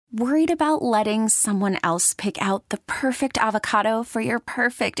Worried about letting someone else pick out the perfect avocado for your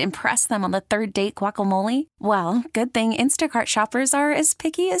perfect impress them on the third date guacamole? Well, good thing Instacart shoppers are as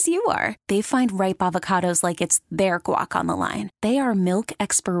picky as you are. They find ripe avocados like it's their guac on the line. They are milk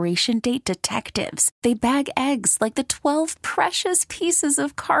expiration date detectives. They bag eggs like the 12 precious pieces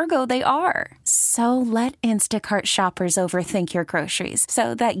of cargo they are. So let Instacart shoppers overthink your groceries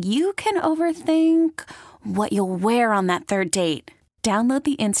so that you can overthink what you'll wear on that third date. Download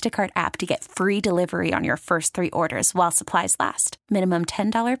the Instacart app to get free delivery on your first 3 orders while supplies last. Minimum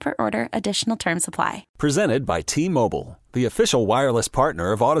 $10 per order. Additional terms apply. Presented by T-Mobile, the official wireless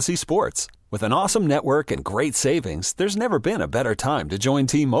partner of Odyssey Sports. With an awesome network and great savings, there's never been a better time to join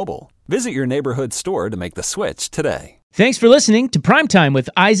T-Mobile. Visit your neighborhood store to make the switch today. Thanks for listening to Primetime with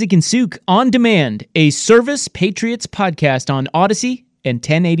Isaac and Suke on Demand, a Service Patriots podcast on Odyssey and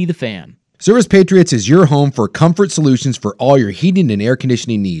 1080 The Fan. Service Patriots is your home for comfort solutions for all your heating and air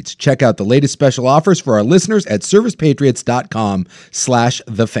conditioning needs. Check out the latest special offers for our listeners at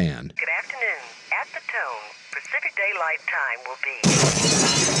servicepatriots.com/thefan. Good afternoon. At the tone, Pacific Daylight Time will be...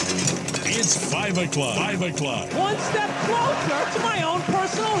 It's 5 o'clock. 5 o'clock. One step closer to my own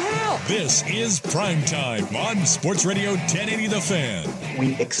personal hell. This is Primetime on Sports Radio 1080 The Fan.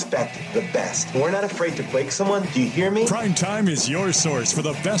 We expect the best. We're not afraid to break someone. Do you hear me? Primetime is your source for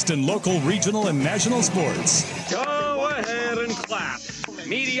the best in local, regional, and national sports. Go ahead and clap.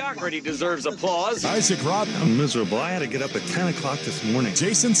 Mediocrity deserves applause. Isaac Robb. I'm miserable. I had to get up at 10 o'clock this morning.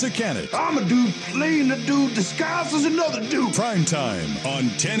 Jason Sakanik. I'm a dude playing a dude disguised as another dude. Primetime on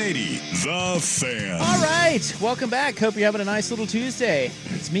 1080 The Fan. All right. Welcome back. Hope you're having a nice little Tuesday.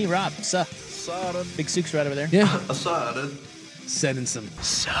 It's me, Rob. Big Suke's right over there. Yeah. Sending some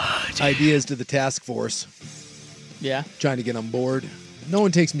ideas to the task force. Yeah. Trying to get on board. No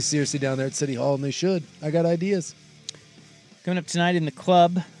one takes me seriously down there at City Hall, and they should. I got ideas. Coming up tonight in the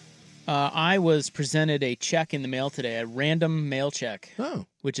club, I was presented a check in the mail today, a random mail check,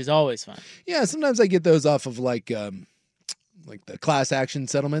 which is always fun. Yeah, sometimes I get those off of like the class action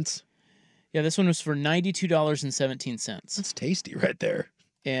settlements. Yeah, this one was for $92.17. That's tasty right there.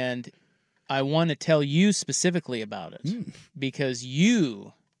 And I want to tell you specifically about it because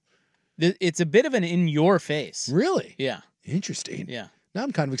it's a bit of an in your face. Really? Yeah. Interesting. Yeah. Now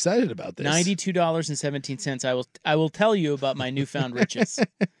I'm kind of excited about this. $92.17. I will tell you about my newfound riches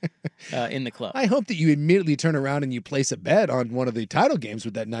in the club. I hope that you immediately turn around and you place a bet on one of the title games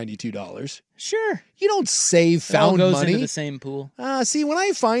with that $92. Sure. You don't save found money. It all goes money. into the same pool. See, when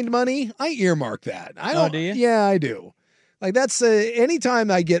I find money, I earmark that. I don't. Oh, do you? Yeah, I do. Like that's anytime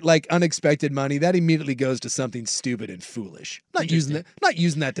I get like unexpected money, that immediately goes to something stupid and foolish. Not using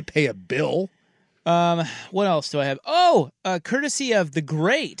that to pay a bill. What else do I have? Oh, courtesy of the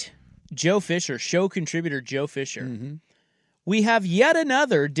great Joe Fisher, show contributor Joe Fisher. Mm-hmm. We have yet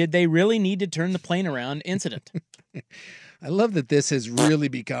another "did they really need to turn the plane around" incident. I love that this has really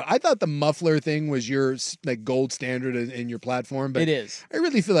become... I thought the muffler thing was your like gold standard in your platform, but it is. I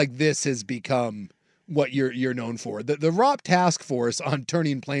really feel like this has become what you're known for. The ROP task force on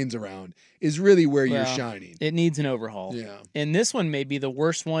turning planes around is really where you're shining. It needs an overhaul. Yeah. And this one may be the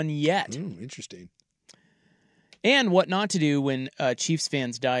worst one yet. Ooh, interesting. And what not to do when Chiefs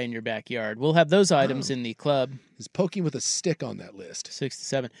fans die in your backyard. We'll have those items in the club. Is poking with a stick on that list. 6 to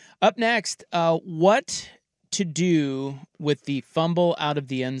 7. Up next, what to do with the fumble out of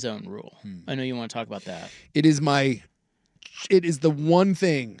the end zone rule. I know you want to talk about that. It is the one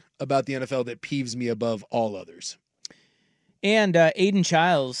thing about the NFL that peeves me above all others. And Aiden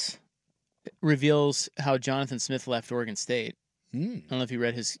Chiles reveals how Jonathan Smith left Oregon State. I don't know if you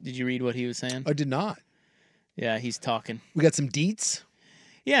read did you read what he was saying? I did not. Yeah, he's talking. We got some deets?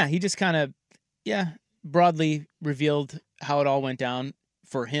 Yeah, he just kind of, broadly revealed how it all went down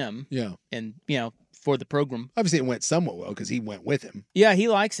for him. Yeah. And, for the program. Obviously, it went somewhat well because he went with him. Yeah, he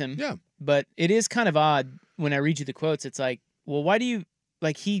likes him. Yeah. But it is kind of odd when I read you the quotes. It's like, well, why do you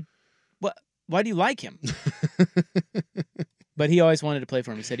like why do you like him? But he always wanted to play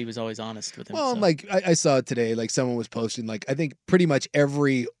for him. He said he was always honest with him. Well, like I saw it today, like someone was posting, like I think pretty much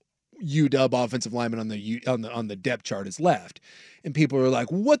every UW offensive lineman on the depth chart is left, and people are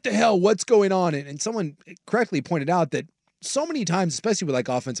like, "What the hell? What's going on?" And someone correctly pointed out that so many times, especially with like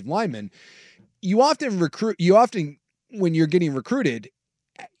offensive linemen, you often when you're getting recruited,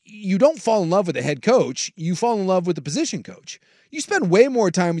 you don't fall in love with the head coach. You fall in love with the position coach. You spend way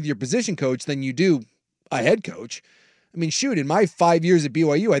more time with your position coach than you do a head coach. I mean, shoot, in my 5 years at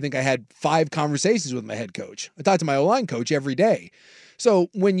BYU, I think I had 5 conversations with my head coach. I talked to my O-line coach every day. So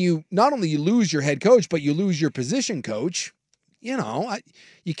when you not only you lose your head coach, but you lose your position coach,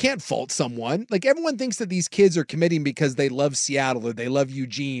 you can't fault someone. Like, everyone thinks that these kids are committing because they love Seattle or they love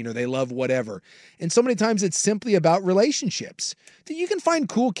Eugene or they love whatever. And so many times it's simply about relationships. You can find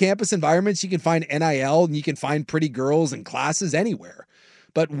cool campus environments, you can find NIL, and you can find pretty girls and classes anywhere.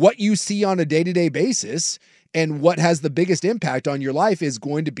 But what you see on a day-to-day basis and what has the biggest impact on your life is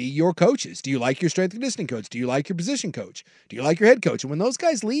going to be your coaches. Do you like your strength and conditioning coach? Do you like your position coach? Do you like your head coach? And when those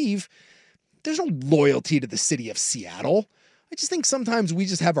guys leave, there's no loyalty to the city of Seattle. I just think sometimes we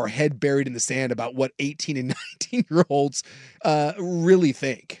just have our head buried in the sand about what 18 and 19-year-olds really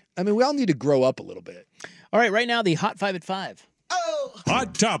think. I mean, we all need to grow up a little bit. All right now, the Hot 5 at 5.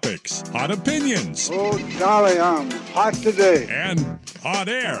 Hot topics, hot opinions. Oh, golly, I'm hot today. And hot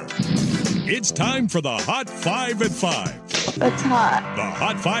air. It's time for the Hot 5 at 5. That's hot. The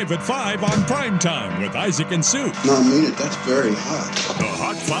Hot 5 at 5 on Primetime with Isaac and Suke. No, I mean it. That's very hot. The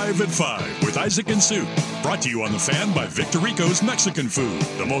Hot 5 at 5 with Isaac and Suke. Brought to you on The Fan by Victorico's Mexican Food,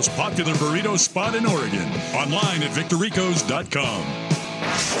 the most popular burrito spot in Oregon. Online at victoricos.com.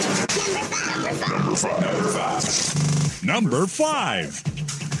 Number 5.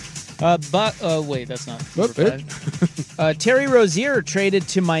 Wait, that's not number 5. Terry Rozier traded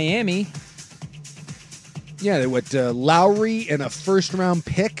to Miami. Yeah, they went Lowry and a first-round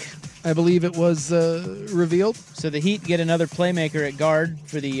pick, I believe it was revealed. So the Heat get another playmaker at guard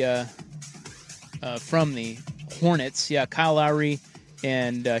for the from the Hornets. Yeah, Kyle Lowry,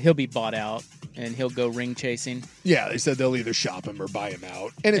 and he'll be bought out, and he'll go ring chasing. Yeah, they said they'll either shop him or buy him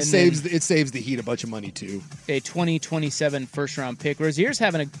out, and it saves the Heat a bunch of money too. A 2027 first-round pick. Rozier's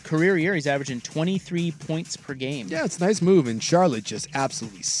having a career year. He's averaging 23 points per game. Yeah, it's a nice move, and Charlotte just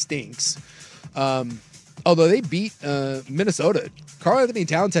absolutely stinks. Although they beat Minnesota. Karl Anthony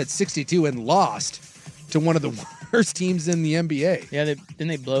Towns had 62 and lost to one of the worst teams in the NBA. Yeah, didn't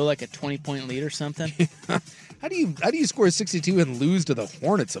they blow like a 20-point lead or something? How do you score 62 and lose to the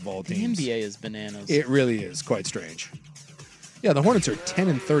Hornets of all teams? The NBA is bananas. It really is quite strange. Yeah, the Hornets are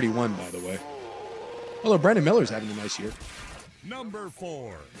 10-31, by the way. Although Brandon Miller's having a nice year. Number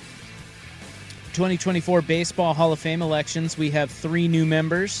 4. 2024 Baseball Hall of Fame elections. We have 3 new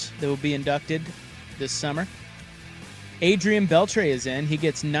members that will be inducted this summer. Adrian Beltre is in. He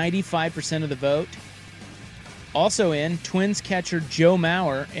gets 95% of the vote. Also in, Twins catcher Joe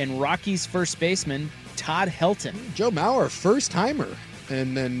Mauer and Rockies first baseman Todd Helton. Joe Mauer, first-timer.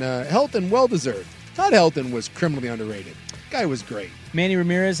 And then Helton, well-deserved. Todd Helton was criminally underrated. Guy was great. Manny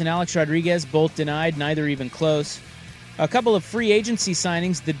Ramirez and Alex Rodriguez both denied, neither even close. A couple of free agency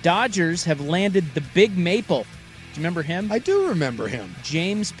signings. The Dodgers have landed the Big Maple. Do you remember him? I do remember him.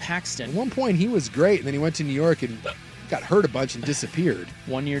 James Paxton. At one point, he was great, and then he went to New York and got hurt a bunch and disappeared.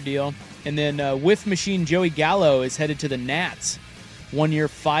 1-year deal. And then Whiff Machine Joey Gallo is headed to the Nats. 1 year,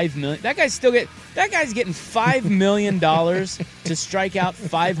 $5 million. That guy's getting $5 million to strike out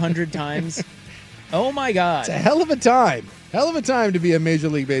 500 times. Oh my God! It's a hell of a time. Hell of a time to be a Major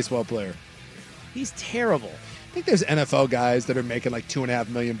League Baseball player. He's terrible. I think there's NFL guys that are making like $2.5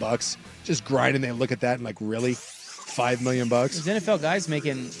 million, just grinding. They look at that and like, really, $5 million? There's NFL guys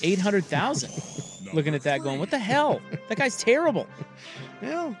making $800,000. Looking at that, going, "What the hell? That guy's terrible."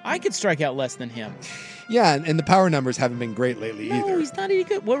 Yeah, I could strike out less than him. Yeah, and the power numbers haven't been great lately either. No, he's not any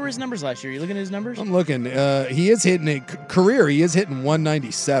good. What were his numbers last year? You looking at his numbers? I'm looking. He is hitting a career. He is hitting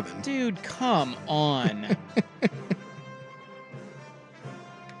 197. Dude, come on.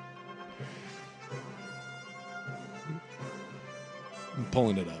 I'm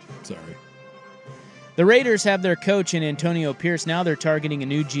pulling it up. Sorry. The Raiders have their coach in Antonio Pierce. Now they're targeting a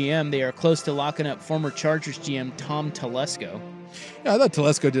new GM. They are close to locking up former Chargers GM Tom Telesco. Yeah, I thought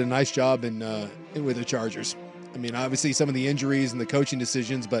Telesco did a nice job with the Chargers. I mean, obviously some of the injuries and the coaching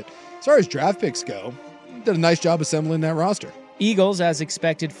decisions, but as far as draft picks go, did a nice job assembling that roster. Eagles, as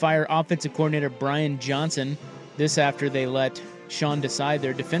expected, fire offensive coordinator Brian Johnson. This after they let Sean Desai,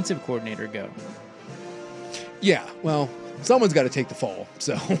 their defensive coordinator, go. Yeah, well, someone's got to take the fall.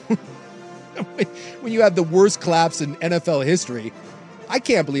 So when you have the worst collapse in NFL history, I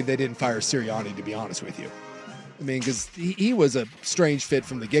can't believe they didn't fire Sirianni, to be honest with you. I mean, because he was a strange fit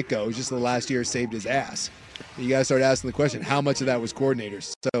from the get-go. It was just the last year saved his ass. You got to start asking the question, how much of that was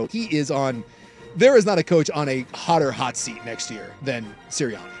coordinators? So there is not a coach on a hotter hot seat next year than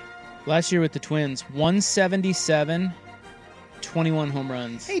Sirianni. Last year with the Twins, 177, 21 home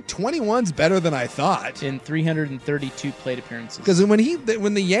runs. Hey, 21's better than I thought. In 332 plate appearances. Because when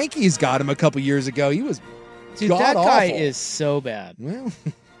the Yankees got him a couple years ago, he was that guy is so bad. Well,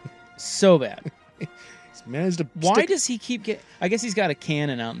 so bad. Managed to Why does he keep getting... I guess he's got a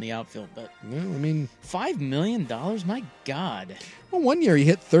cannon out in the outfield, but... Well, I mean... $5 million? My God. Well, 1 year he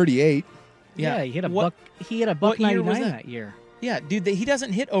hit 38. Yeah, he hit a buck. He hit a $1.99 that year. Yeah, dude, he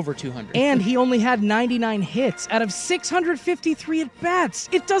doesn't hit over 200. And he only had 99 hits out of 653 at-bats.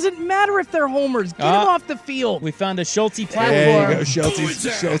 It doesn't matter if they're homers. Get him off the field. We found a Schulte platform. There you go.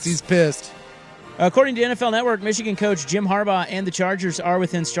 Schulte's pissed. According to NFL Network, Michigan coach Jim Harbaugh and the Chargers are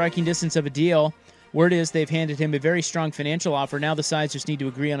within striking distance of a deal. Word is they've handed him a very strong financial offer. Now the sides just need to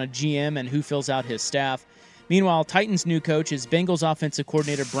agree on a GM and who fills out his staff. Meanwhile, Titans' new coach is Bengals offensive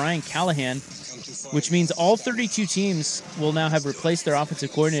coordinator Brian Callahan, which means all 32 teams will now have replaced their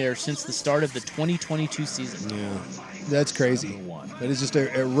offensive coordinator since the start of the 2022 season. Yeah, that's crazy. That is just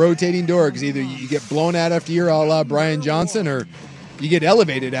a rotating door, because either you get blown out after a year a la Brian Johnson, or you get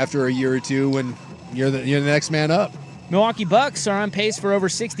elevated after a year or two when you're the next man up. Milwaukee Bucks are on pace for over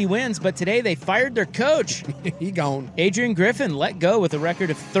 60 wins, but today they fired their coach. He gone. Adrian Griffin let go with a record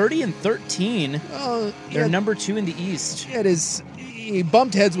of 30-13. They're number 2 in the East. Yeah, it is. He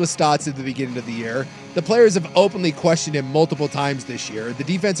bumped heads with Stotts at the beginning of the year. The players have openly questioned him multiple times this year. The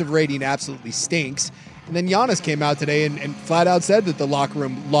defensive rating absolutely stinks. And then Giannis came out today and flat out said that the locker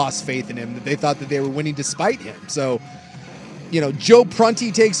room lost faith in him, that they thought that they were winning despite him. So, Joe Prunty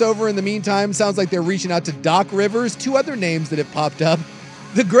takes over in the meantime. Sounds like they're reaching out to Doc Rivers. 2 other names that have popped up.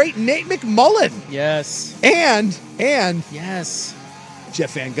 The great Nate McMullen. Yes. And yes,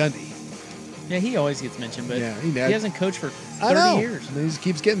 Jeff Van Gundy. Yeah, he always gets mentioned, but he hasn't coached for 30 years. He just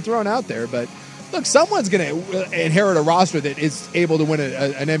keeps getting thrown out there. But look, someone's going to inherit a roster that is able to win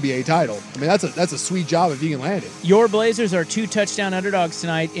an NBA title. I mean, that's a sweet job if you can land it. Your Blazers are 2-touchdown underdogs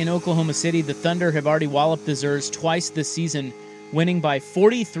tonight in Oklahoma City. The Thunder have already walloped the Zers twice this season, winning by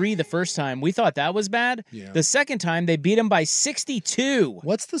 43 the first time. We thought that was bad. Yeah. The second time, they beat them by 62.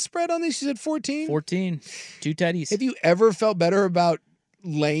 What's the spread on these? You said 14? 14. 2 teddies. Have you ever felt better about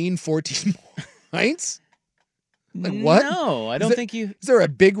laying 14 points? Like what? No, I don't think you... Is there a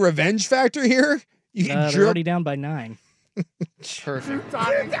big revenge factor here? They're already down by 9. Perfect.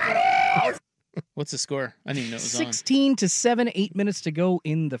 What's the score? I didn't even know it was 16-7, 8 minutes to go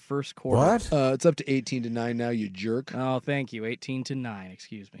in the first quarter. What? It's up to 18-9 now, you jerk. Oh, thank you. 18-9,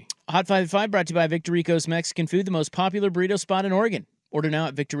 excuse me. Hot 5 brought to you by Victoricos Mexican Food, the most popular burrito spot in Oregon. Order now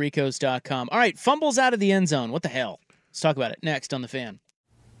at victoricos.com. All right, fumbles out of the end zone. What the hell? Let's talk about it next on The Fan.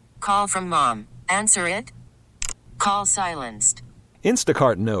 Call from mom. Answer it. Call silenced.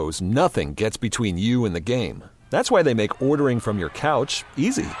 Instacart knows nothing gets between you and the game. That's why they make ordering from your couch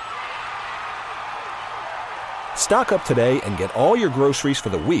easy. Stock up today and get all your groceries for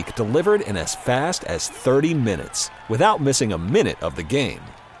the week delivered in as fast as 30 minutes without missing a minute of the game.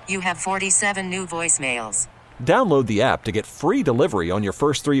 You have 47 new voicemails. Download the app to get free delivery on your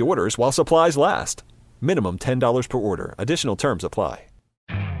first 3 orders while supplies last. Minimum $10 per order. Additional terms apply.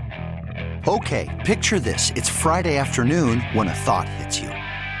 Okay, picture this. It's Friday afternoon when a thought hits you.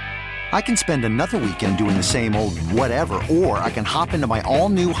 I can spend another weekend doing the same old whatever, or I can hop into my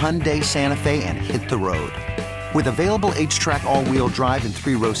all-new Hyundai Santa Fe and hit the road. With available H-Track all-wheel drive and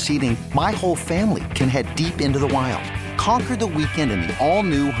 3-row seating, my whole family can head deep into the wild. Conquer the weekend in the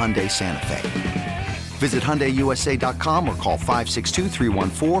all-new Hyundai Santa Fe. Visit HyundaiUSA.com or call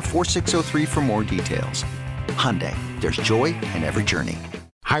 562-314-4603 for more details. Hyundai, there's joy in every journey.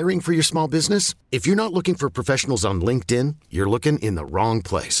 Hiring for your small business? If you're not looking for professionals on LinkedIn, you're looking in the wrong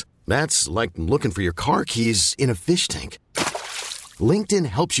place. That's like looking for your car keys in a fish tank. LinkedIn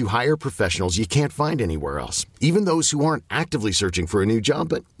helps you hire professionals you can't find anywhere else, even those who aren't actively searching for a new job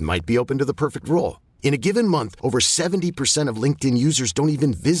but might be open to the perfect role. In a given month, over 70% of LinkedIn users don't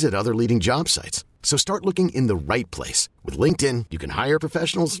even visit other leading job sites. So start looking in the right place. With LinkedIn, you can hire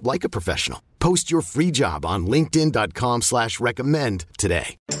professionals like a professional. Post your free job on linkedin.com/recommend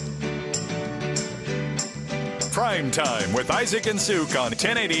today. Primetime with Isaac and Suke on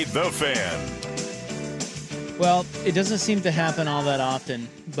 1080 The Fan. Well, it doesn't seem to happen all that often,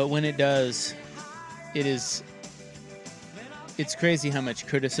 but when it does, it's crazy how much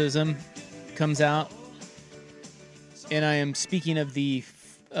criticism comes out. And I am speaking of the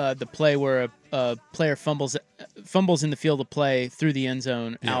play where a player fumbles in the field of play through the end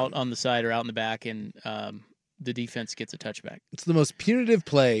zone, out on the side or out in the back, and the defense gets a touchback. It's the most punitive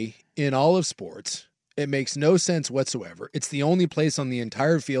play in all of sports. It makes no sense whatsoever. It's the only place on the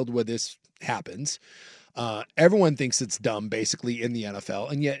entire field where this happens. Everyone thinks it's dumb, basically, in the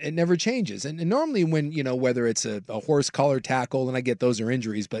NFL, and yet it never changes. And normally when, whether it's a horse collar tackle, and I get those are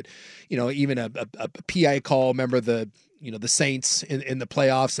injuries, but, even a PI call, remember the Saints in the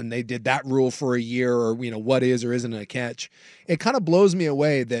playoffs, and they did that rule for a year, or, what is or isn't a catch. It kind of blows me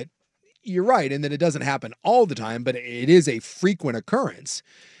away that you're right, and that it doesn't happen all the time, but it is a frequent occurrence.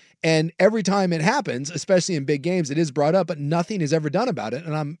 And every time it happens, especially in big games, it is brought up, but nothing is ever done about it.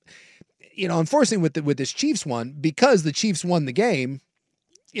 And unfortunately with this Chiefs one, because the Chiefs won the game,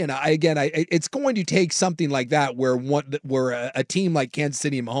 it's going to take something like that where a team like Kansas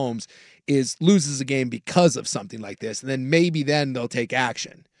City and Mahomes loses a game because of something like this, and then they'll take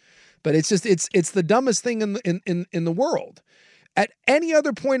action. But it's just it's the dumbest thing in the world. At any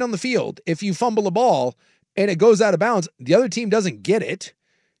other point on the field, if you fumble a ball and it goes out of bounds, the other team doesn't get it.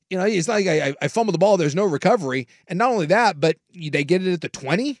 It's like I fumble the ball, there's no recovery, and not only that, but they get it at the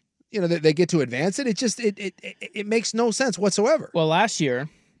 20. They get to advance it. It just it makes no sense whatsoever. Well, last year,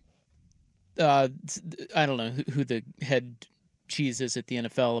 I don't know who the head cheese is at the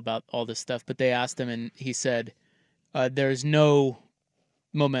NFL about all this stuff, but they asked him, and he said there's no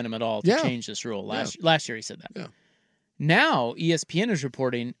momentum at all to change this rule. Last year he said that. Yeah. Now ESPN is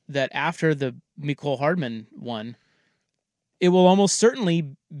reporting that after the Mecole Hardman one, it will almost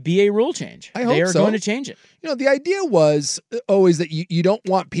certainly be a rule change. I hope they are so. going to change it. The idea was always that you don't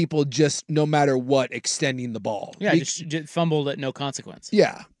want people just, no matter what, extending the ball. Yeah, just fumbled at no consequence.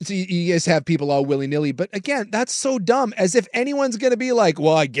 Yeah. So you just have people all willy-nilly. But again, that's so dumb. As if anyone's going to be like,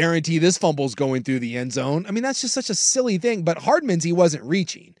 well, I guarantee this fumble's going through the end zone. I mean, that's just such a silly thing. But Hardman's, he wasn't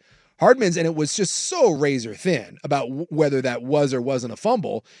reaching. Hardman's, and it was just so razor thin about whether that was or wasn't a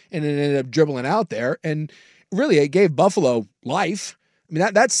fumble. And it ended up dribbling out there. And really, it gave Buffalo life. I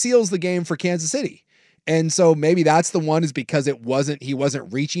mean, that seals the game for Kansas City. And so maybe that's the one, is because he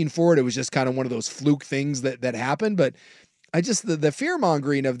wasn't reaching for it. It was just kind of one of those fluke things that happened. But I just, the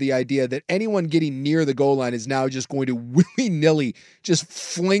fear-mongering of the idea that anyone getting near the goal line is now just going to willy-nilly just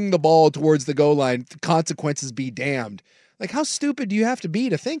fling the ball towards the goal line, consequences be damned. Like, how stupid do you have to be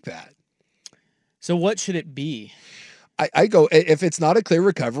to think that? So what should it be? I go, if it's not a clear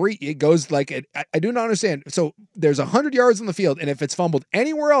recovery, it goes like, I do not understand. So there's 100 yards on the field, and if it's fumbled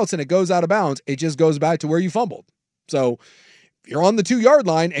anywhere else and it goes out of bounds, it just goes back to where you fumbled. So if you're on the 2-yard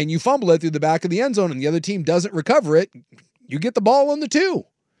line and you fumble it through the back of the end zone and the other team doesn't recover it, you get the ball on the 2.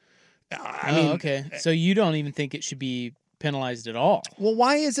 I mean, okay. So you don't even think it should be penalized at all? Well,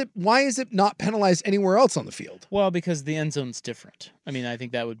 why is it not penalized anywhere else on the field? Well, because the end zone's different. I mean, I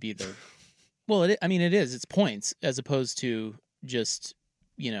think that would be the... Well, it is. It's points as opposed to just,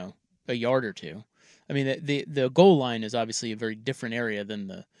 a yard or two. I mean, the goal line is obviously a very different area than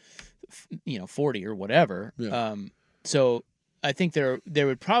the, 40 or whatever. Yeah. So I think there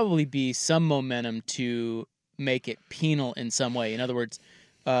would probably be some momentum to make it penal in some way. In other words,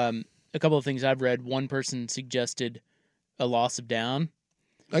 a couple of things I've read. One person suggested a loss of down.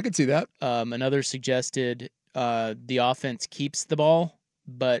 I could see that. Another suggested the offense keeps the ball,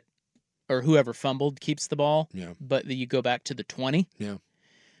 or whoever fumbled keeps the ball, but you go back to the 20. Yeah.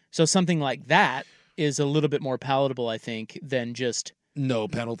 So something like that is a little bit more palatable, I think, than just no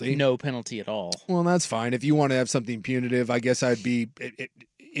penalty. No penalty at all. Well, that's fine. If you want to have something punitive, I guess I'd be...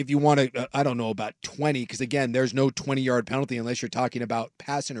 If you want to, I don't know about 20, because again, there's no 20-yard penalty unless you're talking about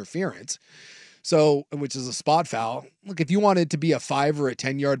pass interference. So, which is a spot foul. Look, if you want it to be a 5 or a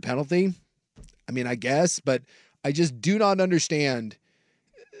 10-yard penalty, I mean, I guess, but I just do not understand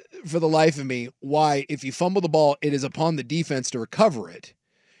for the life of me why, if you fumble the ball, it is upon the defense to recover it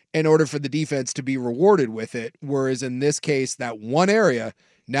in order for the defense to be rewarded with it. Whereas in this case, that one area,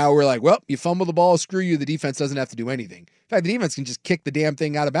 now we're like, well, you fumble the ball, screw you. The defense doesn't have to do anything. In fact, the defense can just kick the damn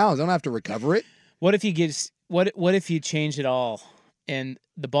thing out of bounds. They don't have to recover it. What if if you change it all and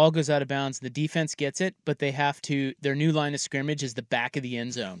the ball goes out of bounds, the defense gets it, but their new line of scrimmage is the back of the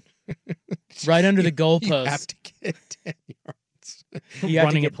end zone. Right under the goalpost. You have to get 10 yards.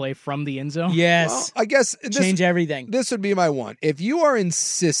 Running a play from the end zone? Yes. Well, I guess change everything. This would be my one. If you are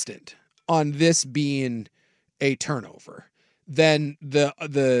insistent on this being a turnover, then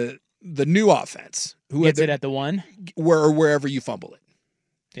the new offense who gets it at the 1, wherever you fumble it.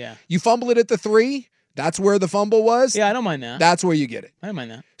 Yeah. You fumble it at the 3. That's where the fumble was. Yeah, I don't mind that. That's where you get it. I don't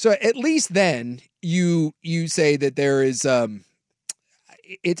mind that. So at least then you say that there is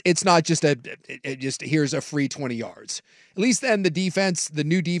it's not just just here's a free 20 yards. At least then the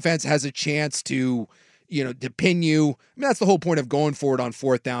new defense has a chance to pin you. I mean, that's the whole point of going for it on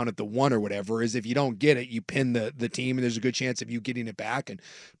 4th down at the 1 or whatever, is if you don't get it, you pin the team, and there's a good chance of you getting it back and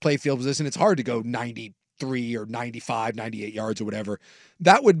play field position. It's hard to go 93 or 95, 98 yards or whatever.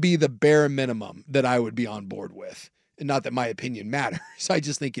 That would be the bare minimum that I would be on board with. And not that my opinion matters. I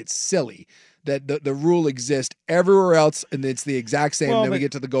just think it's silly that the rule exists everywhere else, and it's the exact same. Then we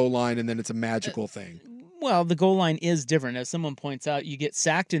get to the goal line, and then it's a magical thing. Well, the goal line is different. As someone points out, you get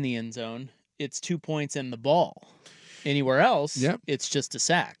sacked in the end zone, it's 2 points and the ball. Anywhere else, it's just a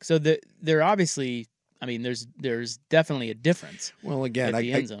sack. So they're obviously, I mean, there's definitely a difference. Well, again, I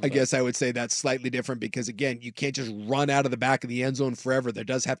guess I would say that's slightly different because, again, you can't just run out of the back of the end zone forever. There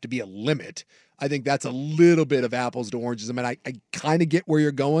does have to be a limit. I think that's a little bit of apples to oranges. I mean, I kind of get where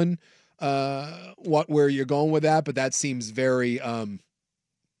you're going, where you're going with that, but that seems very, I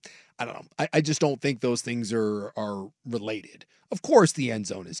don't know. I just don't think those things are related. Of course, the end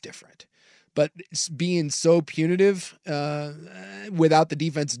zone is different, but being so punitive without the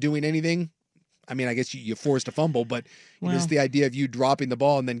defense doing anything. I mean, I guess you're forced to fumble, but just the idea of you dropping the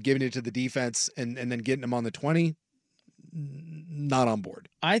ball and then giving it to the defense and then getting them on the 20, not on board.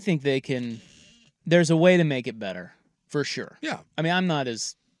 I think there's a way to make it better, for sure. Yeah. I mean, I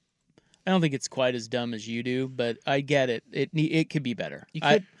don't think it's quite as dumb as you do, but I get it. It could be better.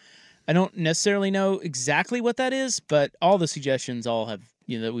 I don't necessarily know exactly what that is, but all the suggestions all have,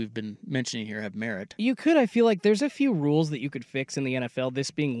 that we've been mentioning here have merit. I feel like there's a few rules that you could fix in the NFL, this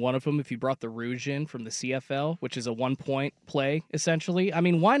being one of them if you brought the Rouge in from the CFL, which is a 1-point play, essentially. I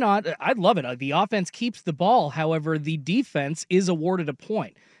mean, why not? I'd love it. The offense keeps the ball. However, the defense is awarded a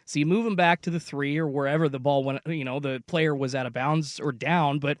point. So you move them back to the 3 or wherever the ball went, the player was out of bounds or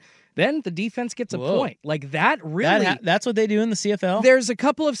down, but then the defense gets a point. Like that really... That's what they do in the CFL? There's a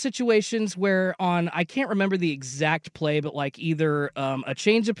couple of situations where I can't remember the exact play, but like either a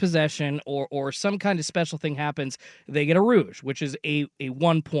change of possession or some kind of special thing happens, they get a Rouge, which is a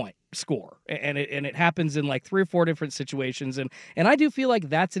 1-point score. And it happens in like 3 or 4 different situations. And I do feel like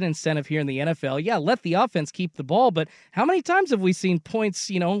that's an incentive here in the NFL. Yeah, let the offense keep the ball, but how many times have we seen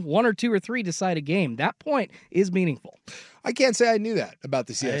points, 1 or 2 or 3 decide a game? That point is meaningful. I can't say I knew that about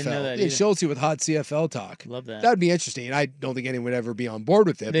the CFL. I didn't know that either. Schulte with hot CFL talk. Love that. That would be interesting. I don't think anyone would ever be on board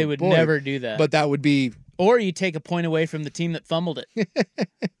with it. They would never do that. But that would be... Or you take a point away from the team that fumbled it.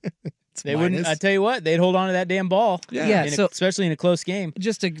 They wouldn't. I tell you what, they'd hold on to that damn ball. Yeah. Especially in a close game.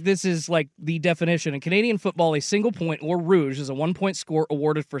 This is like the definition in Canadian football: a single point or Rouge is a 1-point score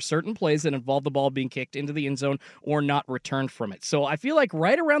awarded for certain plays that involve the ball being kicked into the end zone or not returned from it. So I feel like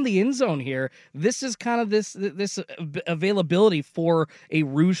right around the end zone here, this is kind of this availability for a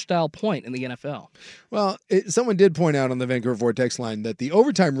Rouge style point in the NFL. Well, someone did point out on the Vancouver Vortex line that the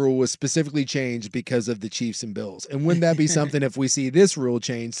overtime rule was specifically changed because of the Chiefs and Bills. And wouldn't that be something if we see this rule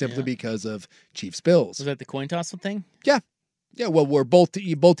change simply because of Chiefs-Bills? Was that the coin toss thing? Yeah. Yeah, well, where both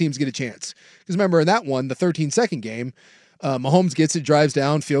teams get a chance. Because remember, in that one, the 13-second game, Mahomes gets it, drives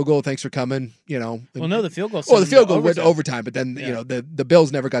down, field goal, thanks for coming, Well, no, the field goal. The field goal went to overtime, but then, the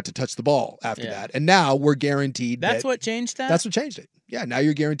Bills never got to touch the ball after that. And now we're guaranteed That's what changed that? That's what changed it. Yeah, now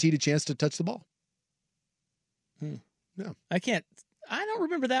you're guaranteed a chance to touch the ball. Yeah. I don't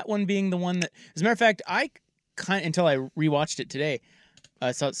remember that one being the one that, as a matter of fact, until I rewatched it today,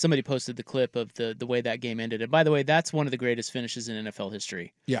 I saw somebody posted the clip of the way that game ended. And by the way, that's one of the greatest finishes in NFL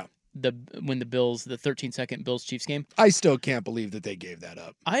history. Yeah. when the Bills, the 13-second Bills-Chiefs game. I still can't believe that they gave that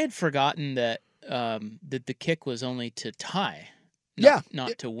up. I had forgotten that that the kick was only to tie,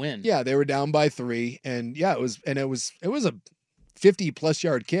 not to win. Yeah, they were down by 3, and it was a 50-plus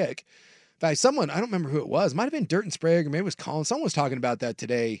yard kick. In fact, I don't remember who it was. It might have been Dirt and Sprague, or maybe it was Colin. Someone was talking about that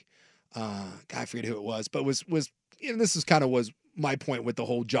today. I forget who it was, but this is kind of was my point with the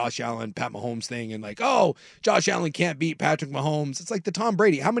whole Josh Allen, Pat Mahomes thing, and like, oh, Josh Allen can't beat Patrick Mahomes. It's like the Tom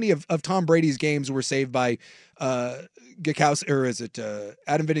Brady. How many of Tom Brady's games were saved by Gakowski, or is it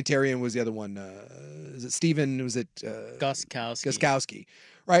Adam Vinatieri was the other one? Is it Steven? Was it Gostkowski?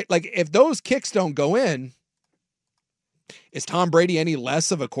 Right? Like, if those kicks don't go in, is Tom Brady any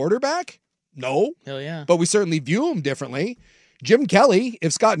less of a quarterback? No. Hell yeah. But we certainly view him differently. Jim Kelly,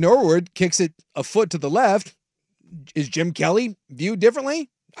 if Scott Norwood kicks it a foot to the left, is Jim Kelly viewed differently?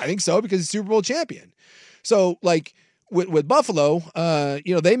 I think so, because he's Super Bowl champion. So, like, with Buffalo,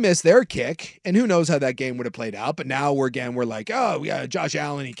 they missed their kick, and who knows how that game would have played out. But now we're like, oh, yeah, Josh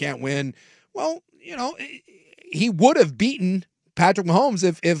Allen, he can't win. Well, he would have beaten Patrick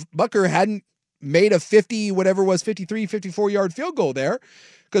Mahomes if Bucker hadn't made a 53, 54-yard field goal there,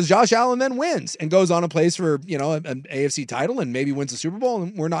 because Josh Allen then wins and goes on and plays for, an AFC title and maybe wins the Super Bowl,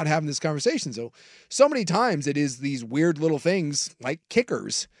 and we're not having this conversation. So many times it is these weird little things like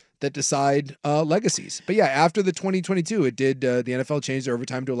kickers that decide legacies. But yeah, after the 2022, it did, the NFL changed their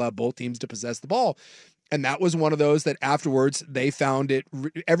overtime to allow both teams to possess the ball. And that was one of those that afterwards they found it.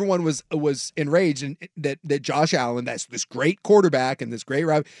 Everyone was enraged, and that Josh Allen, that's this great quarterback and this great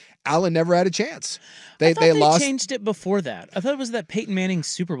rival, Allen never had a chance. They lost. They changed it before that. I thought it was that Peyton Manning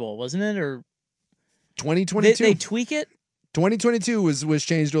Super Bowl, wasn't it? Or 2022. They tweak it. 2022 was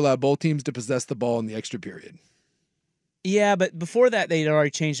changed to allow both teams to possess the ball in the extra period. Yeah, but before that they'd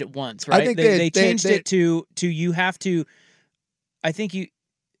already changed it once, right? I think they changed it to you have to. I think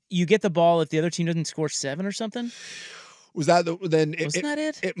you get the ball if the other team doesn't score 7 or something? Was that Wasn't that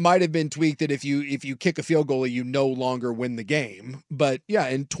it? It might have been tweaked that if you kick a field goal, you no longer win the game. But yeah,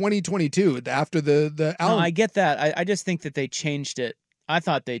 in 2022, after the No, I get that. I just think that they changed it. I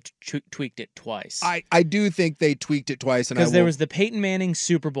thought they tweaked it twice. I do think they tweaked it twice, because there was the Peyton Manning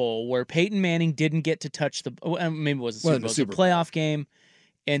Super Bowl where Peyton Manning didn't get to touch the maybe it was a Super Bowl, the playoff game,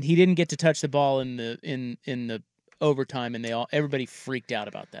 and he didn't get to touch the ball in the overtime, and everybody freaked out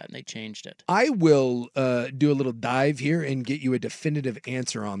about that, and they changed it. I will do a little dive here and get you a definitive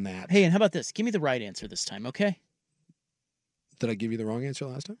answer on that. Hey, and how about this? Give me the right answer this time, okay? Did I give you the wrong answer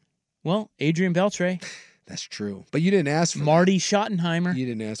last time? Well, Adrian Beltre. That's true, but you didn't ask for Marty Schottenheimer. You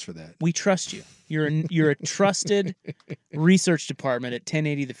didn't ask for that. We trust you. You're a trusted research department at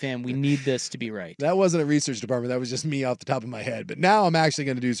 1080 The Fan. We need this to be right. That wasn't a research department. That was just me off the top of my head. But now I'm actually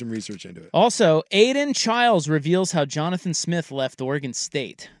going to do some research into it. Also, Aiden Chiles reveals how Jonathan Smith left Oregon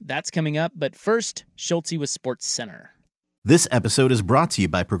State. That's coming up. But first, Schulte with Sports Center. This episode is brought to you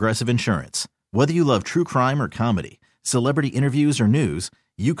by Progressive Insurance. Whether you love true crime or comedy, celebrity interviews or news,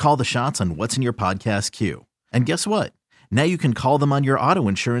 you call the shots on what's in your podcast queue. And guess what? Now you can call them on your auto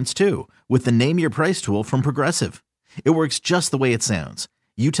insurance too with the Name Your Price tool from Progressive. It works just the way it sounds.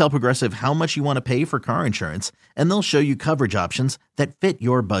 You tell Progressive how much you want to pay for car insurance, and they'll show you coverage options that fit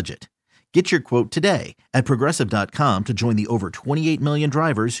your budget. Get your quote today at Progressive.com to join the over 28 million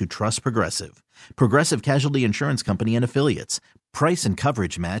drivers who trust Progressive. Progressive Casualty Insurance Company and Affiliates. Price and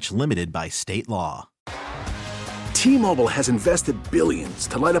coverage match limited by state law. T-Mobile has invested billions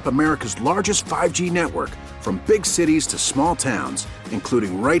to light up America's largest 5G network, from big cities to small towns,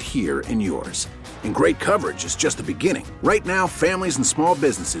 including right here in yours. And great coverage is just the beginning. Right now, families and small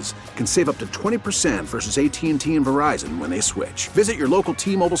businesses can save up to 20% versus AT&T and Verizon when they switch. Visit your local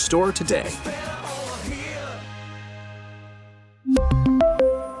T-Mobile store today.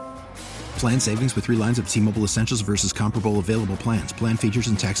 Plan savings with 3 lines of T-Mobile Essentials versus comparable available plans. Plan features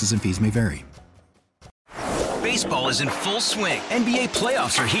and taxes and fees may vary. Baseball is in full swing. NBA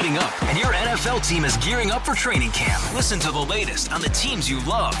playoffs are heating up, and your NFL team is gearing up for training camp. Listen to the latest on the teams you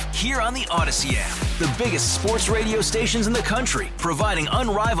love here on the Odyssey app. The biggest sports radio stations in the country, providing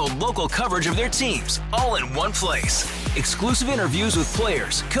unrivaled local coverage of their teams, all in one place. Exclusive interviews with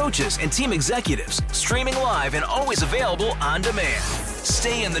players, coaches, and team executives, streaming live and always available on demand.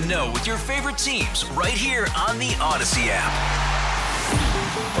 Stay in the know with your favorite teams right here on the Odyssey app.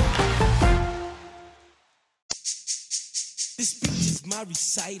 This speech is my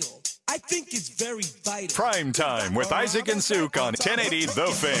recital. I think it's very vital. Primetime with Isaac and Suke on 1080 The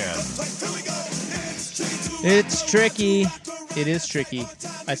Fan. It's tricky. It is tricky.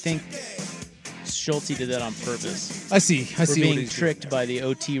 I think Schulte did that on purpose. I see. We're being tricked by the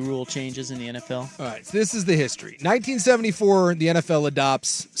OT rule changes in the NFL. All right, so this is the history. 1974, the NFL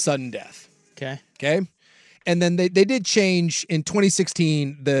adopts sudden death. Okay. And then they did change in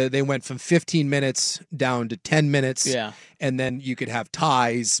 2016. They went from 15 minutes down to 10 minutes. Yeah. And then you could have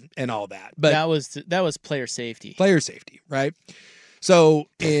ties and all that. But that was player safety. Player safety, right? So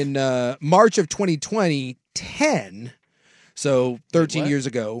in March of 2010, so 13 years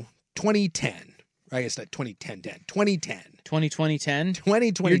ago, 2010. I guess not 2010. 2010.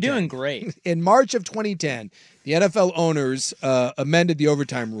 You're doing great. In March of 2010, the NFL owners amended the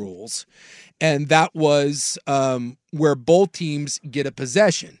overtime rules. And that was where both teams get a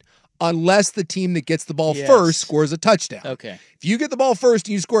possession, unless the team that gets the ball first scores a touchdown. Okay. If you get the ball first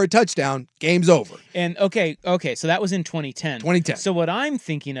and you score a touchdown, game's over. And okay, so that was in 2010. 2010. So what I'm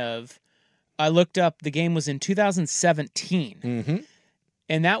thinking of, I looked up, the game was in 2017. Mm-hmm.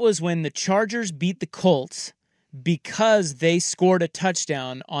 And that was when the Chargers beat the Colts because they scored a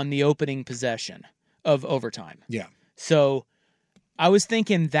touchdown on the opening possession of overtime. Yeah. So I was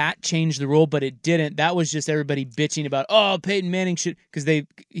thinking that changed the rule, but it didn't. That was just everybody bitching about, Peyton Manning should, because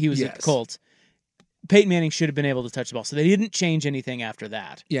he was at the Colts. Peyton Manning should have been able to touch the ball. So they didn't change anything after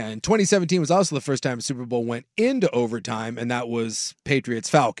that. Yeah, and 2017 was also the first time the Super Bowl went into overtime, and that was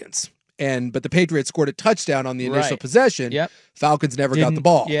Patriots-Falcons. But the Patriots scored a touchdown on the initial possession. Yep. Falcons never got the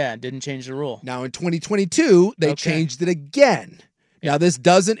ball. Yeah, didn't change the rule. Now in 2022, they changed it again. Now, this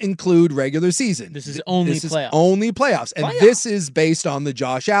doesn't include regular season. This is only playoffs. Is only playoffs. And this is based on the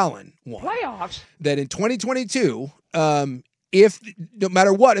Josh Allen one. Playoffs? That in 2022, if no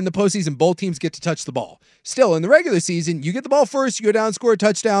matter what in the postseason, both teams get to touch the ball. Still, in the regular season, you get the ball first, you go down, score a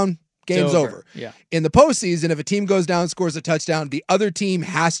touchdown, Game's over. Yeah. In the postseason, if a team goes down and scores a touchdown, the other team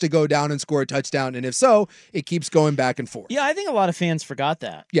has to go down and score a touchdown. And if so, it keeps going back and forth. Yeah, I think a lot of fans forgot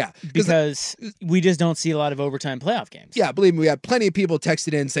that. Yeah. Because we just don't see a lot of overtime playoff games. Yeah, believe me, we had plenty of people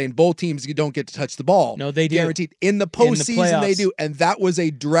texted in saying both teams don't get to touch the ball. No, they do. Guaranteed. In the postseason, they do. And that was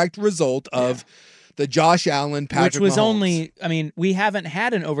a direct result of the Josh Allen, Patrick Which was Mahomes. we haven't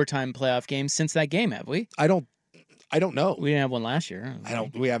had an overtime playoff game since that game, have we? I don't know. We didn't have one last year.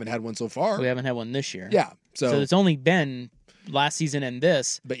 We haven't had one so far. We haven't had one this year. Yeah. So it's only been last season and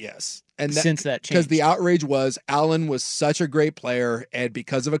this. But yes. And since that changed. Because the outrage was Allen was such a great player, and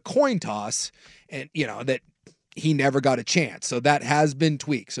because of a coin toss, and that he never got a chance. So that has been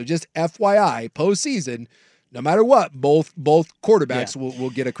tweaked. So just FYI, postseason, no matter what, both quarterbacks will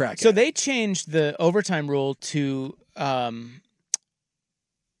get a crack. So they changed the overtime rule to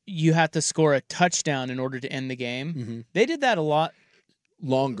you have to score a touchdown in order to end the game. Mm-hmm. They did that a lot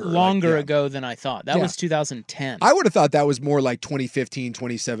longer ago than I thought. That was 2010. I would have thought that was more like 2015,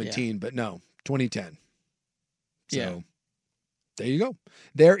 2017, but no, 2010. So there you go.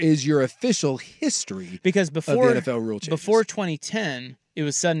 There is your official history because before of the NFL rule changes. Before 2010, it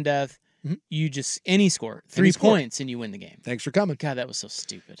was sudden death. Mm-hmm. You just any score, 3 points, and you win the game. Thanks for coming. God, that was so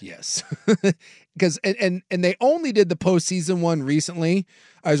stupid. Yes, because and they only did the postseason one recently.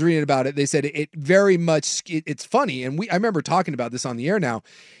 I was reading about it. They said it very much. It's funny, and I remember talking about this on the air. Now,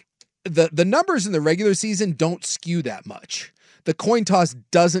 the numbers in the regular season don't skew that much. The coin toss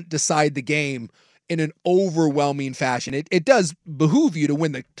doesn't decide the game in an overwhelming fashion. It does behoove you to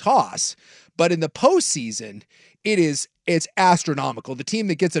win the toss, but in the postseason, it's astronomical. The team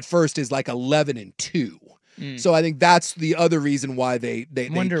that gets it first is like 11-2. So I think that's the other reason why they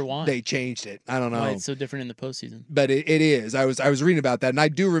wonder why they changed it. I don't know why it's so different in the postseason, but it is. I was reading about that, and I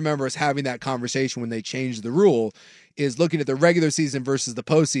do remember us having that conversation when they changed the rule. Is looking at the regular season versus the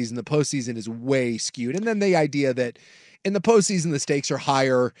postseason. The postseason is way skewed, and then the idea that in the postseason the stakes are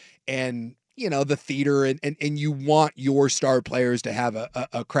higher, and the theater, and you want your star players to have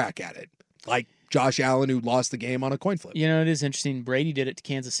a crack at it, like Josh Allen, who lost the game on a coin flip. It is interesting. Brady did it to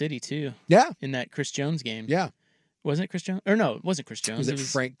Kansas City, too. Yeah. In that Chris Jones game. Yeah. Wasn't it Chris Jones? Or no, it wasn't Chris Jones. Was it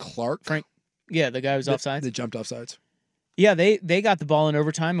Frank Clark? Yeah, the guy who was offsides. That jumped offsides. Yeah, they got the ball in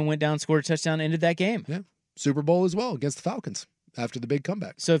overtime and went down, scored a touchdown, ended that game. Yeah. Super Bowl as well against the Falcons after the big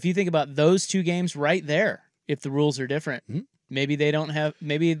comeback. So if you think about those two games right there, if the rules are different, maybe they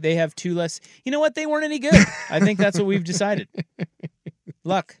have two less. You know what? They weren't any good. I think that's what we've decided.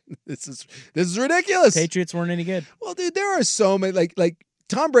 Luck. This is ridiculous. Patriots weren't any good. Well, dude, there are so many. Like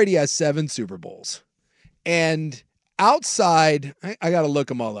Tom Brady has 7 Super Bowls, and outside, I got to look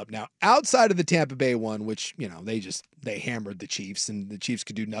them all up now. Outside of the Tampa Bay one, which they hammered the Chiefs, and the Chiefs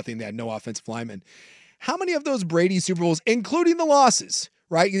could do nothing. They had no offensive linemen. How many of those Brady Super Bowls, including the losses,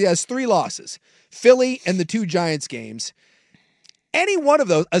 right? He has 3 losses: Philly and the 2 Giants games. Any one of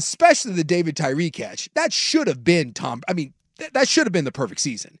those, especially the David Tyree catch, that should have been Tom. I mean, that should have been the perfect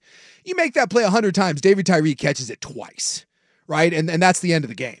season. You make that play 100 times, David Tyree catches it twice, right? And that's the end of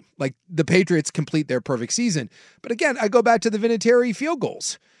the game. Like, the Patriots complete their perfect season. But again, I go back to the Vinatieri field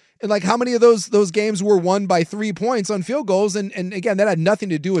goals. And like, how many of those games were won by 3 points on field goals? And again, that had nothing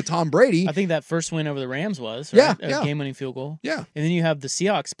to do with Tom Brady. I think that first win over the Rams was, right? A game-winning field goal. Yeah. And then you have the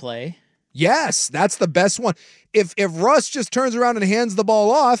Seahawks play. Yes, that's the best one. If Russ just turns around and hands the ball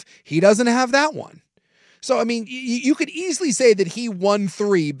off, he doesn't have that one. So, I mean, you could easily say that he won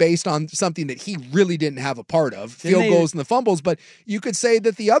 3 based on something that he really didn't have a part of, field goals and the fumbles. But you could say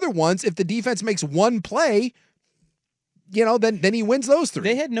that the other ones, if the defense makes one play, then he wins those 3.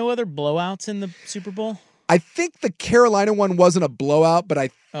 They had no other blowouts in the Super Bowl? I think the Carolina one wasn't a blowout, but I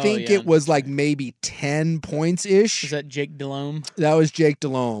think it was like maybe 10 points-ish. Was that Jake Delhomme? That was Jake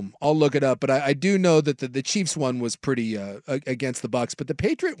Delhomme. I'll look it up, but I do know that the Chiefs one was pretty against the Bucs, but the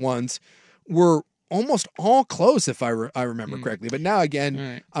Patriot ones were almost all close, if I remember correctly. But now,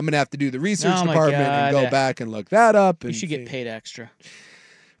 again, I'm going to have to do the research department and go back and look that up. You should get paid extra.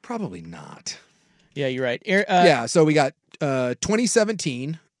 Probably not. Yeah, you're right. So we got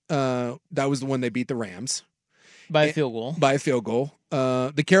 2017. That was the one they beat the Rams. By a field goal.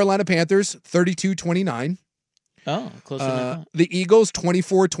 The Carolina Panthers, 32-29. Oh, closer than I thought. The Eagles,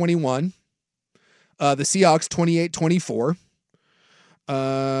 24-21. The Seahawks, 28-24.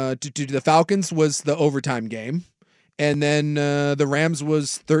 The Falcons was the overtime game. And then the Rams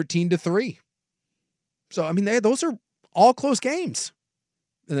was 13-3. So, I mean, those are all close games.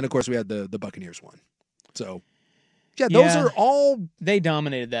 And then, of course, we had the Buccaneers one. So, those are all... They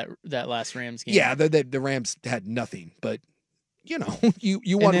dominated that last Rams game. Yeah, the Rams had nothing. But, you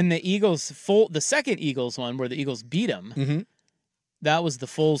want... And then the Eagles, the second Eagles one, where the Eagles beat them, That was the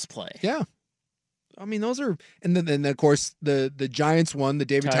Foles play. Yeah. I mean, those are, and then of course the Giants won, the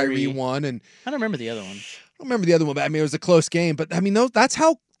David Tyree won, and I don't remember the other one. I don't remember the other one, but I mean it was a close game. But I mean, that's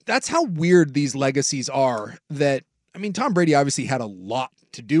how weird these legacies are. That I mean, Tom Brady obviously had a lot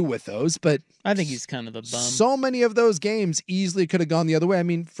to do with those, but I think he's kind of a bum. So many of those games easily could have gone the other way. I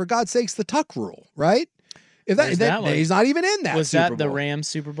mean, for God's sakes, the Tuck rule, right? If that he's not even in that. Was Super that Bowl. the Rams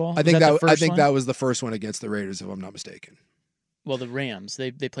Super Bowl? I think that was the first one against the Raiders, if I'm not mistaken. Well, the Rams.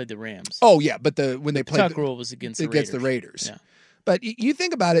 They played the Rams. Oh yeah, but when they played Tuck rule was against the Raiders. Yeah. But you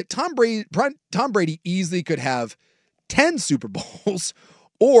think about it, Tom Brady easily could have 10 Super Bowls,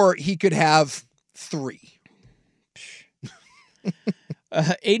 or he could have 3.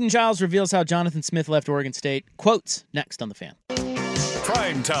 Aiden Chiles reveals how Jonathan Smith left Oregon State. Quotes next on The Fan.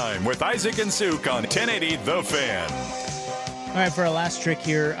 Primetime with Isaac and Suke on 1080 The Fan. All right, for our last trick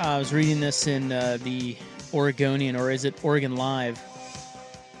here, I was reading this in the Oregonian, or is it Oregon Live,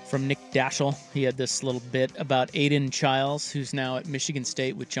 from Nick Daschel. He had this little bit about Aiden Chiles, who's now at Michigan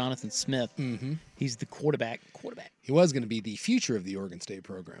State with Jonathan Smith. Mm-hmm. He's the quarterback. He was going to be the future of the Oregon State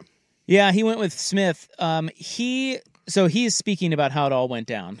program. Yeah, he went with Smith. He is speaking about how it all went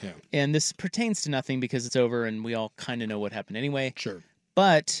down. Yeah. And this pertains to nothing because it's over and we all kind of know what happened anyway. Sure.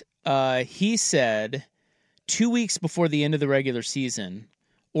 But he said 2 weeks before the end of the regular season,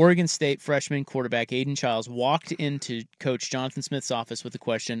 Oregon State freshman quarterback Aiden Chiles walked into Coach Jonathan Smith's office with the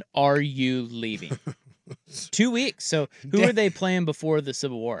question, "Are you leaving?" 2 weeks. So who were they playing before the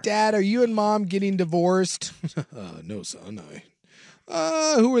Civil War? Dad, are you and Mom getting divorced? No, son.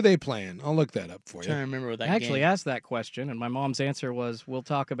 Who are they playing? I'll look that up for you. I'm trying to remember what that I actually game. asked that question, and my mom's answer was, "We'll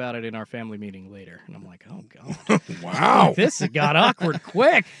talk about it in our family meeting later." And I'm like, "Oh God, wow, this got awkward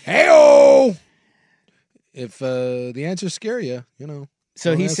quick." Hey-o! If the answers scare you,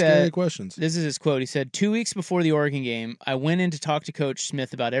 So he said, questions. This is his quote. He said, 2 weeks before the Oregon game, I went in to talk to Coach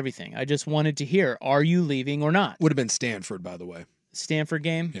Smith about everything. I just wanted to hear, are you leaving or not? Would have been Stanford, by the way. Stanford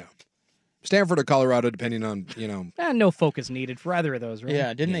game? Yeah. Stanford or Colorado, depending on, no focus needed for either of those, right?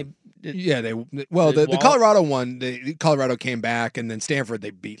 Yeah, didn't they? The Colorado one, Colorado came back, and then Stanford,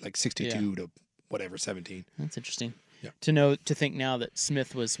 they beat like 62 to whatever, 17. That's interesting. Yeah. To think now that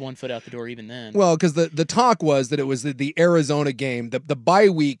Smith was 1 foot out the door even then. Well, because the talk was that it was the Arizona game, the bye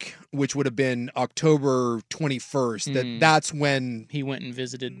week, which would have been October 21st. That's when he went and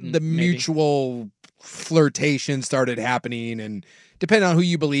visited. The mutual flirtation started happening, and depending on who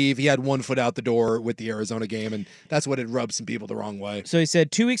you believe, he had 1 foot out the door with the Arizona game, and that's what had rubbed some people the wrong way. So he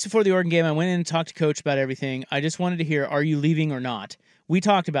said, 2 weeks before the Oregon game, I went in and talked to Coach about everything. I just wanted to hear, are you leaving or not? We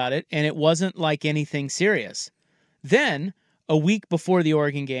talked about it, and it wasn't like anything serious. Then, a week before the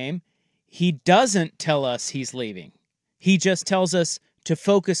Oregon game, he doesn't tell us he's leaving. He just tells us to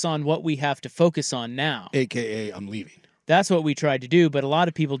focus on what we have to focus on now. AKA, I'm leaving. That's what we tried to do, but a lot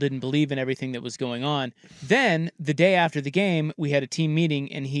of people didn't believe in everything that was going on. Then, the day after the game, we had a team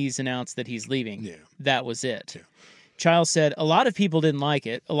meeting, and he's announced that he's leaving. Yeah. That was it. Yeah. Chiles said a lot of people didn't like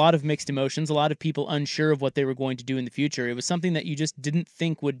it, a lot of mixed emotions, a lot of people unsure of what they were going to do in the future. It was something that you just didn't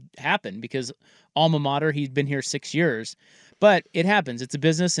think would happen because alma mater, he'd been here 6 years. But it happens. It's a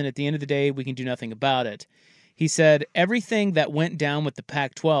business, and at the end of the day, we can do nothing about it. He said everything that went down with the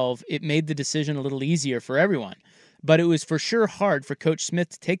Pac-12, it made the decision a little easier for everyone. But it was for sure hard for Coach Smith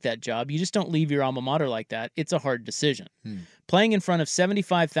to take that job. You just don't leave your alma mater like that. It's a hard decision. Playing in front of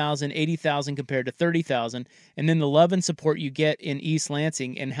 75,000, 80,000 compared to 30,000, and then the love and support you get in East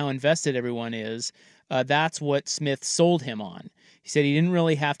Lansing and how invested everyone is, that's what Smith sold him on. He said he didn't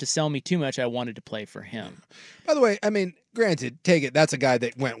really have to sell me too much. I wanted to play for him. By the way, I mean, granted, that's a guy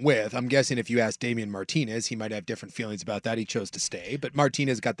that went with. I'm guessing if you asked Damian Martinez, he might have different feelings about that. He chose to stay, but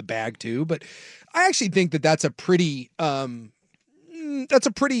Martinez got the bag too. But I actually think that's a pretty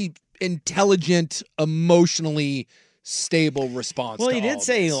intelligent, emotionally stable response. Well, he did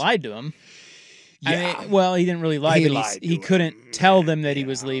say he lied to him. Yeah. I mean, he didn't really lie, but he couldn't tell them that he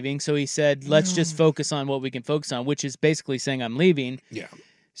was leaving. So he said, let's just focus on what we can focus on, which is basically saying I'm leaving. Yeah.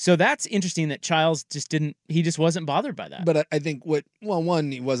 So that's interesting that Chiles just wasn't bothered by that. But I think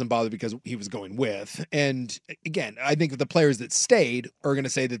one, he wasn't bothered because he was going with. And again, I think the players that stayed are going to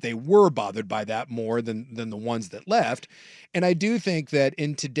say that they were bothered by that more than the ones that left. And I do think that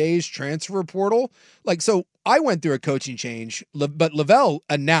in today's transfer portal, so I went through a coaching change, but Lavelle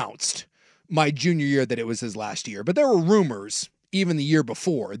announced my junior year that it was his last year. But there were rumors even the year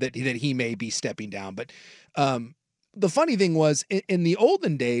before that he may be stepping down. But the funny thing was in the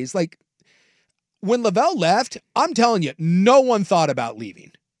olden days, when Lavelle left, I'm telling you, no one thought about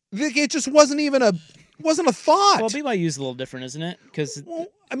leaving. It just wasn't a thought. Well, BYU's a little different, isn't it? Because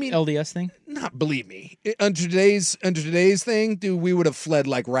LDS thing? believe me, under today's thing, dude, we would have fled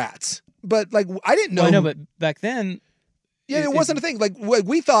like rats. But like, I didn't know. Well, I know, but back then, yeah, it wasn't a thing. Like,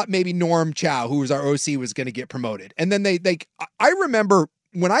 we thought maybe Norm Chow, who was our OC, was going to get promoted, and then I remember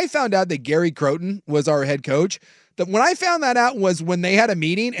when I found out that Gary Croton was our head coach. That when I found that out was when they had a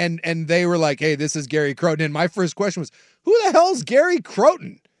meeting and they were like, "Hey, this is Gary Croton." And my first question was, "Who the hell's Gary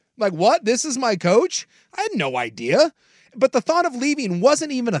Croton?" Like, what? This is my coach? I had no idea. But the thought of leaving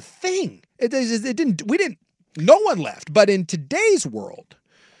wasn't even a thing. No one left. But in today's world,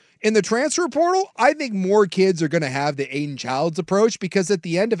 in the transfer portal, I think more kids are going to have the Aiden Chiles approach, because at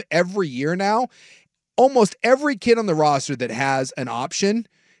the end of every year now, almost every kid on the roster that has an option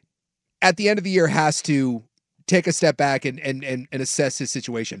at the end of the year has to take a step back and assess his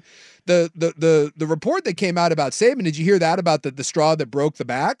situation. The report that came out about Saban, did you hear that about the straw that broke the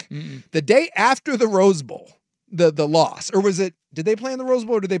back? Mm-mm. The day after the Rose Bowl, the loss, or was it, did they play in the Rose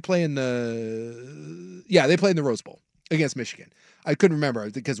Bowl or did they play in they played in the Rose Bowl against Michigan. I couldn't remember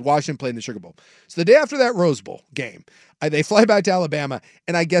because Washington played in the Sugar Bowl. So the day after that Rose Bowl game, they fly back to Alabama,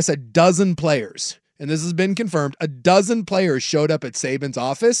 and I guess a dozen players, and this has been confirmed, a dozen players showed up at Saban's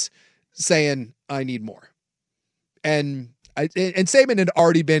office saying, "I need more." And Saban had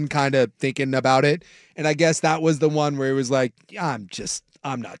already been kind of thinking about it. And I guess that was the one where he was like, I'm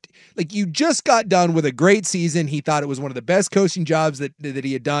not. Like, you just got done with a great season. He thought it was one of the best coaching jobs that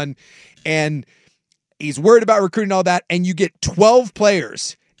he had done. And he's worried about recruiting all that. And you get 12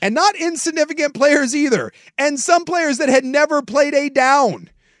 players, and not insignificant players either. And some players that had never played a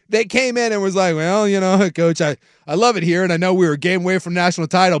down, that came in and was like, well, coach, I love it here. And I know we were a game away from national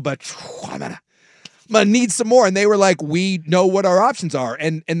title, but I'm going to need some more. And they were like, we know what our options are.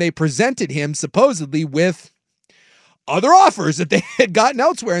 And they presented him supposedly with other offers that they had gotten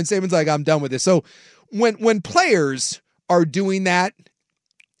elsewhere. And Saban's like, I'm done with this. So when players are doing that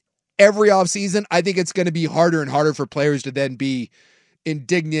every offseason, I think it's going to be harder and harder for players to then be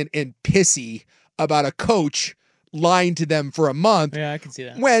indignant and pissy about a coach lying to them for a month. Yeah, I can see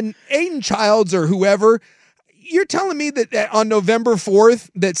that. When Aiden Chiles or whoever, you're telling me that on November 4th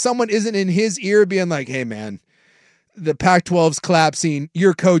that someone isn't in his ear being like, hey, man, the Pac-12's collapsing.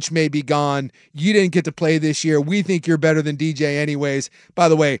 Your coach may be gone. You didn't get to play this year. We think you're better than DJ anyways. By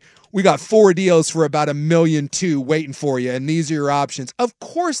the way, we got 4 deals for about $1.2 million waiting for you, and these are your options. Of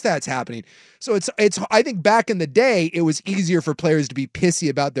course that's happening. So it's. I think back in the day, it was easier for players to be pissy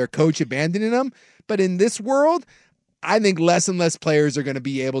about their coach abandoning them. But in this world, I think less and less players are going to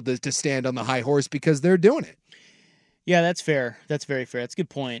be able to stand on the high horse because they're doing it. Yeah, that's fair. That's very fair. That's a good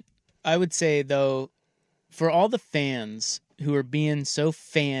point. I would say, though, for all the fans who are being so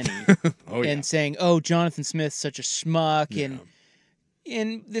fanny and saying, oh, Jonathan Smith's such a schmuck,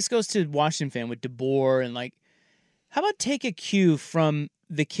 and this goes to Washington fan with DeBoer, and like, how about take a cue from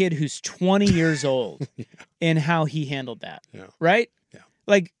the kid who's 20 years old and how he handled that, right? Yeah.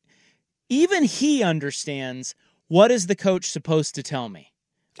 Like, even he understands, what is the coach supposed to tell me?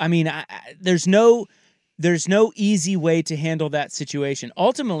 I mean, there's no easy way to handle that situation.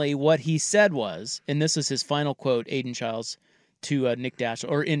 Ultimately, what he said was, and this is his final quote, Aiden Chiles, to Nick Dash,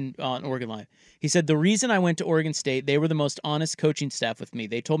 or on Oregon Live. He said, "The reason I went to Oregon State, they were the most honest coaching staff with me.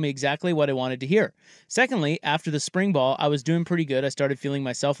 They told me exactly what I wanted to hear. Secondly, after the spring ball, I was doing pretty good. I started feeling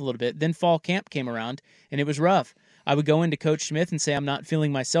myself a little bit. Then fall camp came around, and it was rough. I would go into Coach Smith and say, I'm not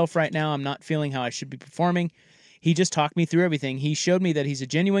feeling myself right now. I'm not feeling how I should be performing. He just talked me through everything. He showed me that he's a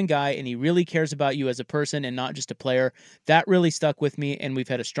genuine guy and he really cares about you as a person and not just a player. That really stuck with me, and we've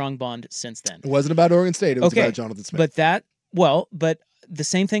had a strong bond since then." It wasn't about Oregon State. It was about Jonathan Smith. But the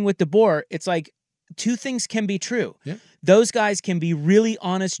same thing with DeBoer. It's like two things can be true. Yeah. Those guys can be really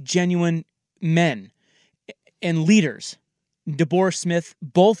honest, genuine men and leaders. DeBoer, Smith,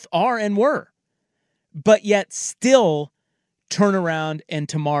 both are and were. But yet still turn around and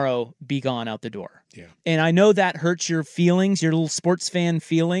tomorrow be gone out the door. Yeah. And I know that hurts your feelings, your little sports fan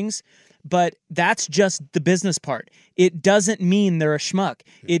feelings, but that's just the business part. It doesn't mean they're a schmuck.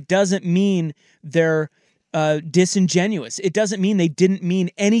 It doesn't mean they're disingenuous. It doesn't mean they didn't mean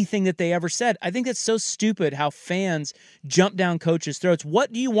anything that they ever said. I think it's so stupid how fans jump down coaches' throats.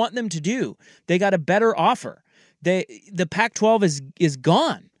 What do you want them to do? They got a better offer. The Pac-12 is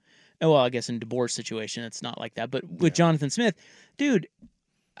gone. Well, I guess in DeBoer's situation, it's not like that. But with Jonathan Smith, dude,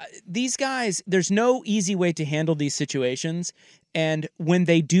 these guys, there's no easy way to handle these situations. And when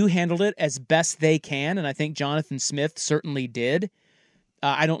they do handle it as best they can, and I think Jonathan Smith certainly did.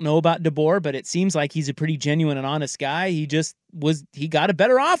 I don't know about DeBoer, but it seems like he's a pretty genuine and honest guy. He got a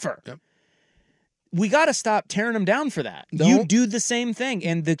better offer. Yep. we got to stop tearing them down for that. No. You do the same thing,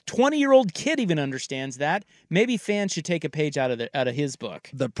 and the 20-year-old kid even understands that. Maybe fans should take a page out of his book.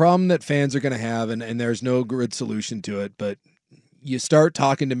 The problem that fans are going to have, and there's no good solution to it, but you start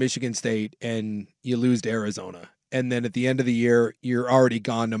talking to Michigan State and you lose to Arizona, and then at the end of the year, you're already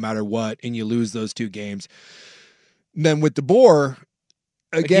gone no matter what, and you lose those 2 games. Then with DeBoer,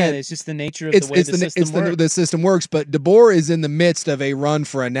 again, it's just the nature of the way the system works. The system works, but DeBoer is in the midst of a run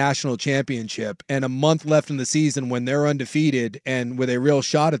for a national championship, and a month left in the season when they're undefeated and with a real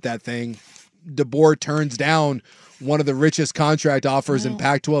shot at that thing, DeBoer turns down one of the richest contract offers in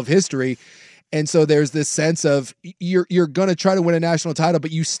Pac-12 history. And so there's this sense of you're going to try to win a national title,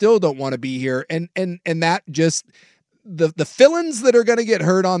 but you still don't want to be here. And that just the fill-ins that are going to get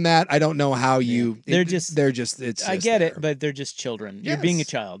hurt on that, I don't know how I get it, but they're just children. You're being a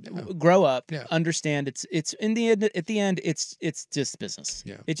child. Yeah. Grow up, understand it's in the end, at the end, it's just business.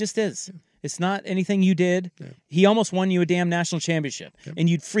 Yeah. It just is. Yeah. It's not anything you did. Yeah. He almost won you a damn national championship, and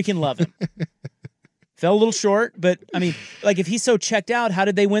you'd freaking love him. Fell a little short, but I mean, like, if he's so checked out, how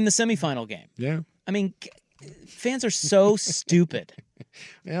did they win the semifinal game? Yeah. I mean, fans are so stupid.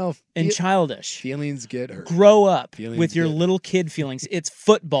 Well, and childish. Feelings get hurt. Grow up with your little kid feelings. It's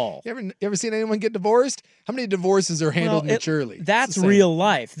football. You ever seen anyone get divorced? How many divorces are handled maturely? That's real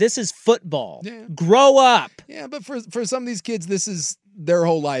life. This is football. Yeah. Grow up. Yeah, but for some of these kids, this is their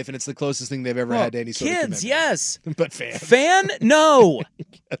whole life, and it's the closest thing they've ever had to any sort of commitment. Kids, yes. But fans. Fan? No.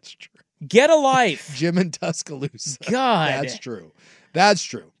 That's true. Get a life. Jim in Tuscaloosa. God. That's true. That's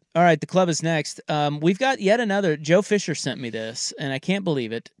true. All right, the club is next. We've got yet another. Joe Fisher sent me this, and I can't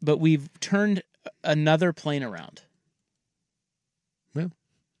believe it, but we've turned another plane around. Yeah.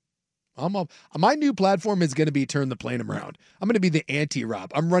 My new platform is going to be Turn the Plane Around. I'm going to be the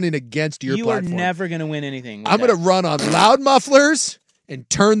anti-Rob. I'm running against your platform. You are never going to win anything. I'm going to run on loud mufflers and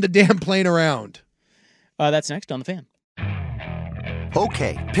turn the damn plane around. That's next on The Fan.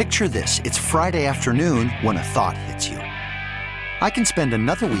 Okay, picture this. It's Friday afternoon when a thought hits you. I can spend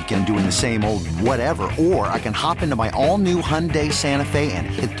another weekend doing the same old whatever, or I can hop into my all-new Hyundai Santa Fe and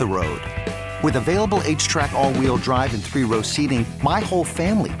hit the road. With available H-Track all-wheel drive and 3-row seating, my whole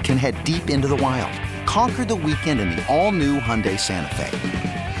family can head deep into the wild. Conquer the weekend in the all-new Hyundai Santa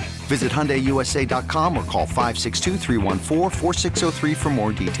Fe. Visit HyundaiUSA.com or call 562-314-4603 for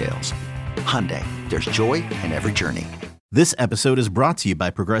more details. Hyundai, there's joy in every journey. This episode is brought to you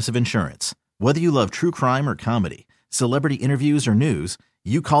by Progressive Insurance. Whether you love true crime or comedy, celebrity interviews or news,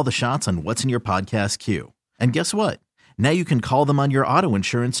 you call the shots on what's in your podcast queue. And guess what? Now you can call them on your auto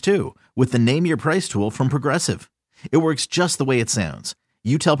insurance too with the Name Your Price tool from Progressive. It works just the way it sounds.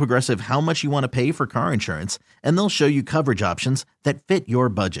 You tell Progressive how much you want to pay for car insurance, and they'll show you coverage options that fit your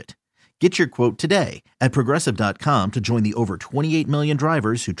budget. Get your quote today at Progressive.com to join the over 28 million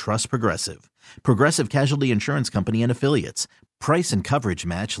drivers who trust Progressive. Progressive Casualty Insurance Company and Affiliates. Price and coverage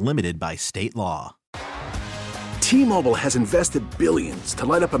match limited by state law. T-Mobile has invested billions to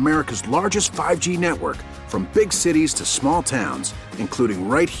light up America's largest 5G network, from big cities to small towns, including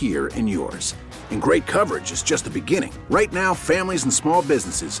right here in yours. And great coverage is just the beginning. Right now, families and small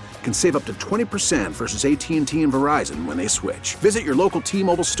businesses can save up to 20% versus AT&T and Verizon when they switch. Visit your local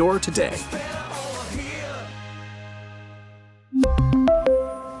T-Mobile store today.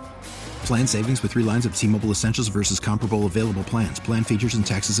 Plan savings with 3 lines of T-Mobile Essentials versus comparable available plans. Plan features and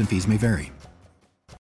taxes and fees may vary.